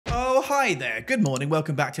Well, hi there. Good morning.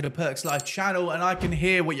 Welcome back to the Perks Live channel, and I can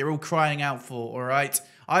hear what you're all crying out for, all right?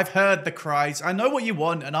 I've heard the cries. I know what you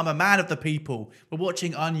want, and I'm a man of the people. We're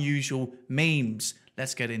watching unusual memes.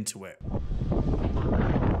 Let's get into it.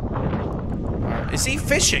 Is he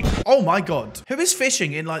fishing? Oh my god. Who is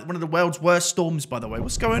fishing in like one of the world's worst storms, by the way?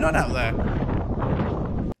 What's going on out there?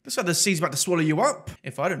 Looks like the sea's about to swallow you up.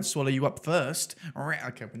 If I don't swallow you up first. Alright,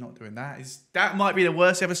 okay, we're not doing that. That might be the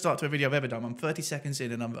worst ever start to a video I've ever done. I'm 30 seconds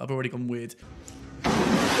in and I've already gone weird.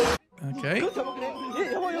 Okay. What's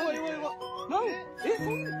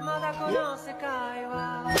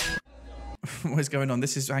going on?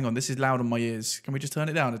 Hang on, this is loud on my ears. Can we just turn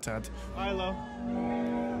it down a tad? Hello.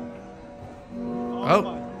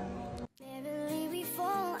 Oh.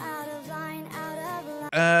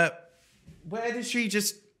 Where did she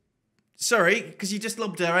just... Sorry, because you just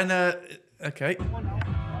lobbed her and, okay.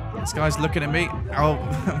 This guy's looking at me. Oh.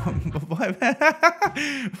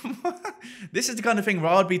 This is the kind of thing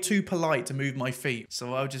where I'd be too polite to move my feet,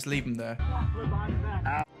 so I'll just leave them there.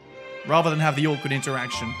 Rather than have the awkward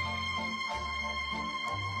interaction.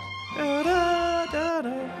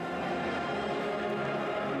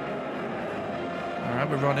 Alright,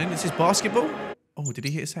 we're running. Is this basketball? Oh, did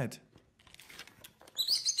he hit his head?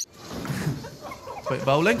 Wait,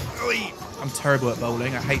 bowling? I'm terrible at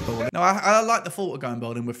bowling. I hate bowling. No, I like the thought of going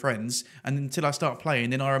bowling with friends, and until I start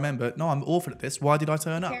playing, then I remember, no, I'm awful at this. Why did I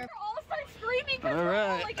turn up? All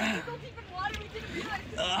right.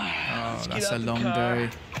 Oh, that's a long day.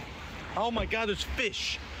 Oh my god, there's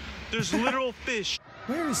fish. There's literal fish.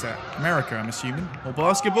 Where is that? America, I'm assuming. Or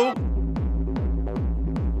basketball?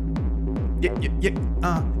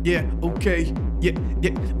 Yeah, okay. Yep.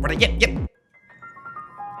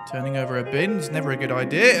 Turning over a bin is never a good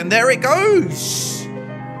idea. And there it goes!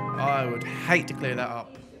 I would hate to clear that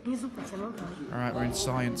up. Alright, we're in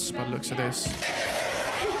science by the looks of this.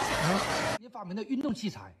 Oh.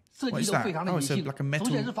 What is that? Oh, it's like a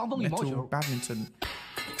metal badminton.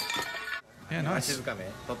 Yeah, nice.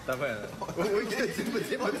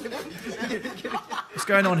 What's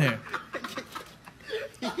going on here?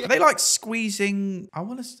 Are they like squeezing? No,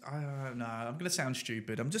 I'm gonna sound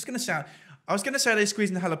stupid. I was gonna say they're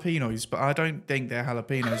squeezing the jalapenos, but I don't think they're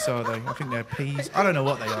jalapenos, are they? I think they're peas. I don't know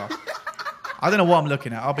what they are. I don't know what I'm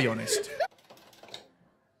looking at, I'll be honest.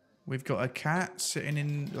 We've got a cat sitting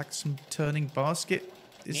in like some turning basket.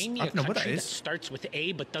 I don't know what that is. Starts with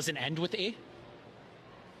A but doesn't end with A.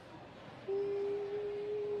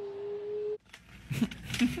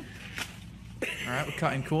 Alright, we're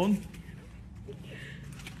cutting corn.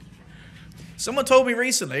 Someone told me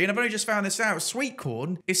recently, and I've only just found this out, sweet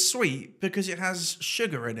corn is sweet because it has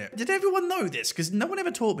sugar in it. Did everyone know this? Because no one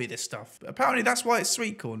ever taught me this stuff. But apparently that's why it's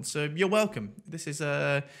sweet corn, so you're welcome. This is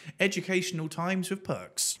educational times with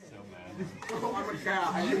Perks.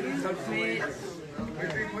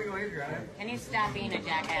 Can you stop being a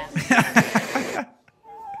jackass?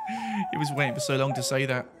 He was waiting for so long to say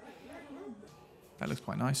that. That looks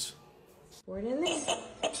quite nice. Word in there.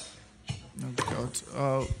 Oh god.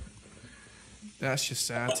 Oh. That's just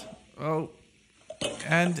sad. Oh.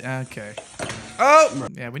 And, okay. Oh!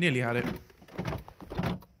 Yeah, we nearly had it.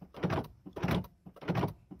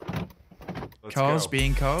 Cars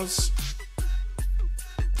being cars.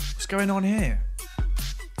 What's going on here?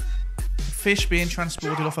 Fish being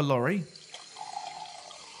transported off a lorry.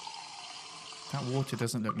 That water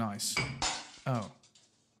doesn't look nice. Oh. I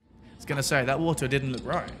was gonna say, that water didn't look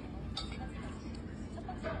right.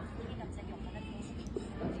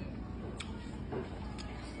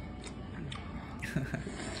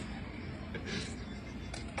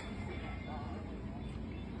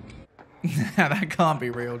 That can't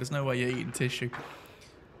be real. There's no way you're eating tissue.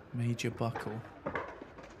 Major buckle.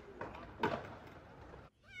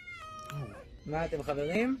 Oh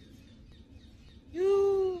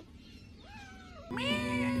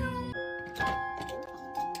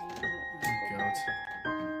god.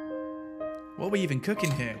 What are we even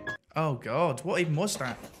cooking here? Oh god, what even was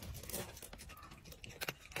that?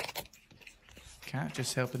 Cat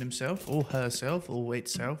just helping himself, or herself, or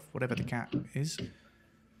itself, whatever the cat is.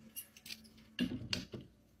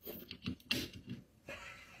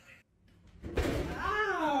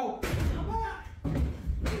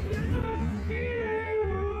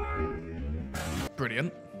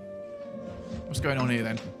 Brilliant. What's going on here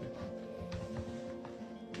then?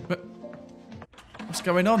 What's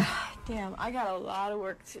going on? Damn, I got a lot of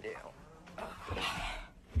work to do.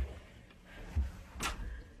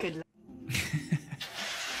 Good luck.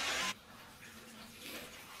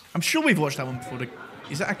 I'm sure we've watched that one before.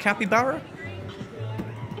 Is that a capybara?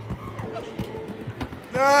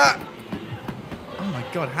 Ah! Oh my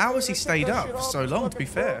God, how has he stayed up for so long, to be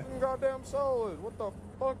fair? Goddamn solid. What the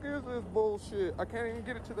fuck is this bullshit? I can't even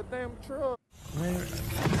get it to the damn truck. Where?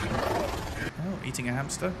 Oh, eating a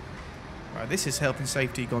hamster. Right, this is health and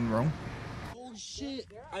safety gone wrong. Oh shit!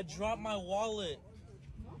 I dropped my wallet.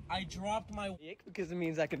 I dropped my. Because it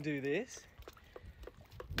means I can do this.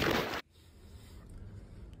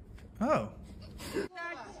 Oh.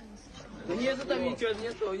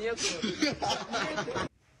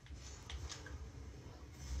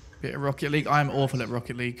 Bit of Rocket League. I'm awful at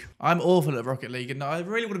Rocket League. I'm awful at Rocket League, and I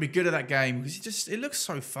really want to be good at that game because it looks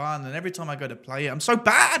so fun. And every time I go to play it, I'm so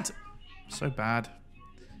bad. So bad.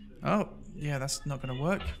 Oh, yeah, that's not going to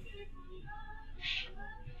work.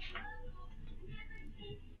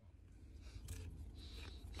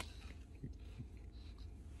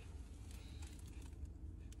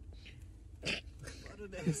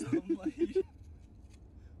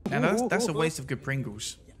 Now that's a waste of good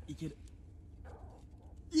Pringles.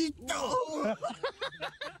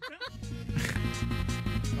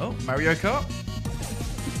 Oh, Mario Kart.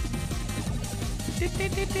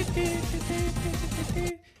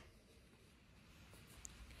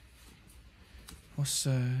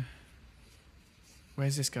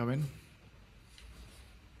 Where's this going?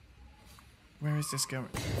 Where is this going?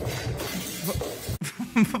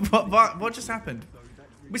 What just happened?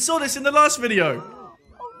 We saw this in the last video.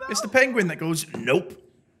 It's the penguin that goes, nope.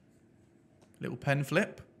 Little pen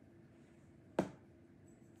flip.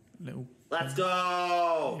 Little. Let's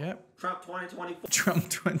go. Yep. Trump 2024. Trump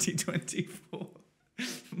 2024.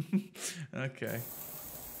 Okay.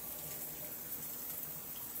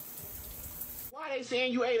 Why they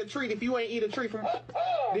saying you ate a treat if you ain't eat a treat from?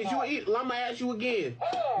 Did you eat? I'm gonna ask you again.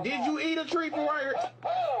 Did you eat a treat from right here?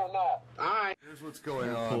 No. All right. Here's what's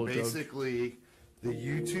going on. Poor dog. Basically, the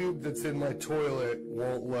YouTube that's in my toilet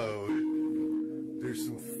won't load. There's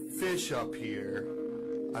some fish up here.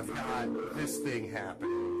 I've got this thing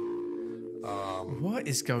happening. What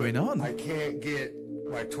is going on? I can't get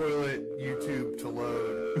my toilet YouTube to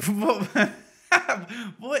load.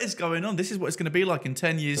 What is going on? This is what it's going to be like in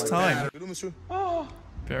 10 years' time.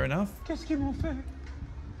 Fair enough. Qu'est-ce qu'ils m'ont fait?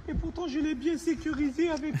 Et pourtant je l'ai bien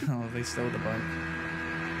sécurisé avec. Oh, they stole the bike.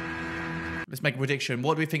 Let's make a prediction.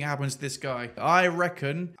 What do we think happens to this guy? I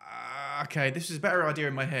reckon... okay, this is a better idea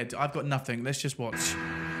in my head. I've got nothing. Let's just watch.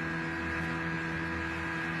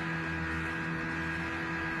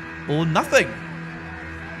 Or nothing.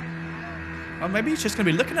 Oh, maybe he's just going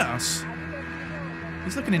to be looking at us.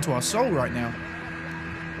 He's looking into our soul right now.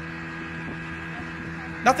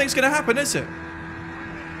 Nothing's going to happen, is it?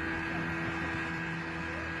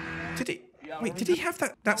 Did he... Wait, did he have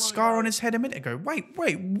that scar on his head a minute ago? Wait.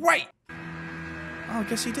 Oh, I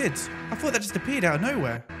guess he did. I thought that just appeared out of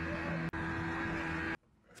nowhere.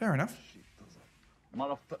 Fair enough.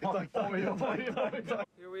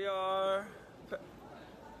 Here we are.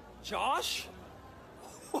 Josh?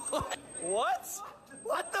 What?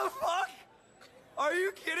 What the fuck? Are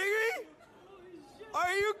you kidding me?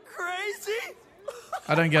 Are you crazy?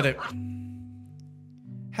 I don't get it.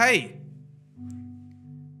 Hey.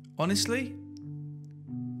 Honestly?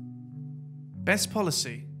 Best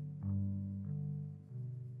policy.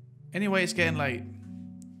 Anyway, it's getting late.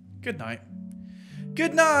 Good night.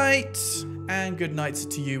 Good night! And good night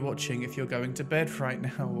to you watching if you're going to bed right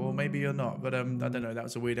now, or maybe you're not, but I don't know, that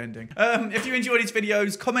was a weird ending. If you enjoyed these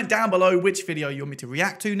videos, comment down below which video you want me to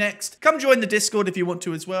react to next. Come join the Discord if you want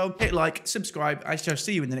to as well. Hit like, subscribe. I shall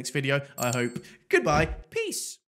see you in the next video, I hope. Goodbye. Peace.